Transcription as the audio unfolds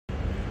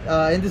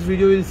in this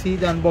video you'll see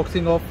the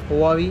unboxing of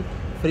Huawei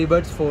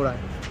FreeBuds 4i.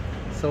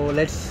 So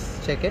let's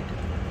check it.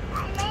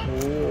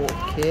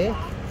 Okay.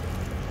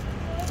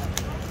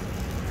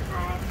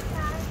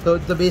 So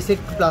the basic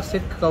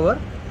plastic cover.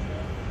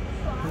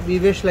 We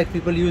wish like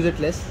people use it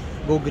less.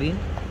 Go green.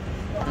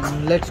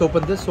 And let's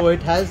open this. So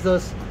it has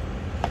this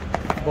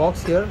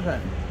box here,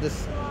 and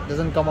this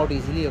doesn't come out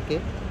easily.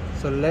 Okay.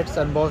 So let's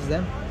unbox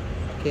them.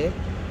 Okay.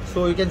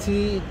 So you can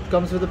see it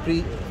comes with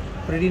a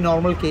pretty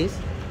normal case,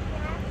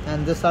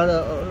 and these are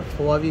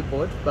Huawei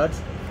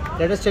buds.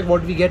 Let us check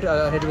what we get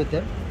ahead with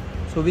them.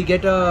 So we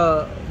get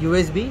a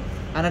USB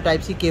and a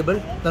Type-C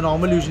cable, the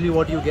normal usually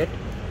what you get,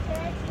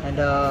 and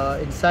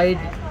inside,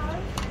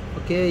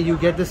 okay, you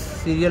get the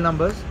serial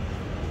numbers.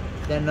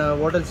 Then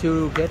what else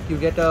you get? You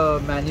get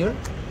a manual,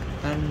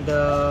 and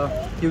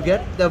you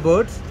get the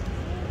buds,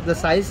 the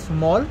size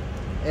small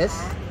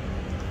S.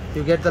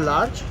 You get the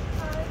large,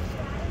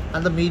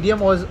 and the medium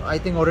was I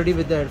think already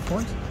with the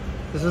headphones.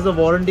 This is the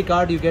warranty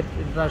card you get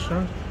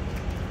international,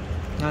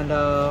 and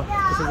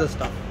this is the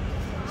stuff.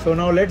 So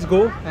now let's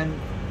go and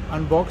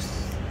unbox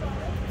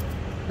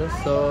this.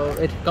 So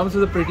it comes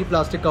with a pretty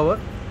plastic cover,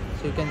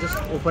 so you can just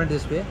open it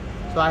this way.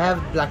 So I have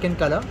black in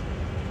color,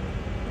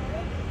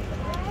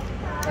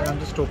 and I'm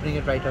just opening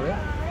it right away.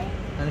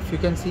 And if you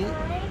can see,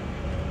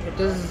 it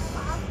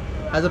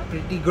has a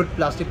pretty good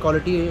plastic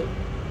quality,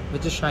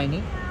 which is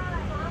shiny.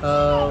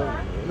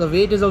 The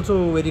weight is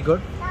also very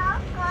good.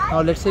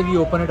 Now let's say we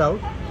open it out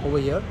over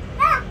here,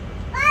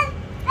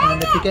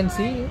 and if you can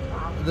see,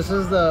 this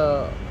is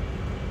the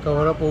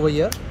cover up over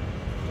here,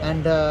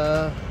 and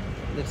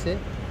let's say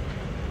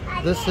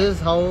this is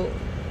how,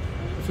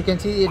 if you can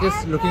see, it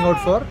is looking out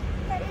for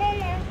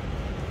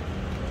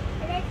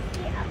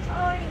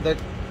that.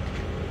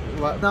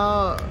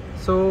 Now,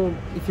 so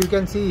if you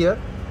can see here,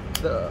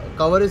 the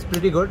cover is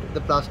pretty good,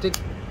 the plastic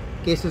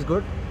case is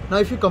good. Now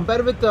if you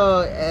compare with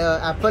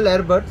Apple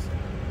earbuds,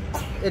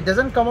 it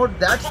doesn't come out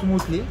that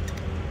smoothly.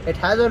 It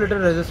has a little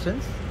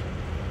resistance,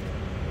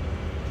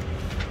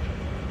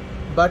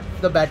 but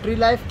the battery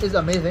life is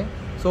amazing.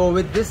 So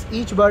with this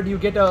each bud you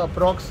get a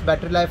approx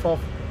battery life of,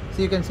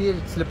 so you can see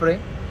it's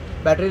slippering,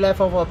 battery life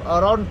of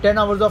around 10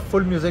 hours of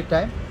full music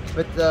time.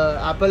 With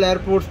Apple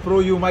AirPods Pro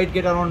you might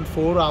get around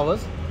 4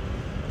 hours,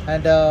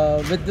 and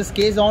with this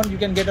case on you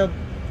can get a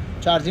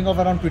charging of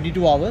around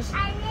 22 hours.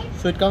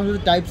 So it comes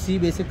with Type-C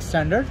basic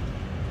standard.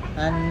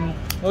 And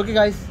okay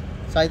guys,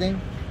 so I think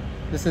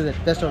this is it.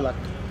 Best of luck.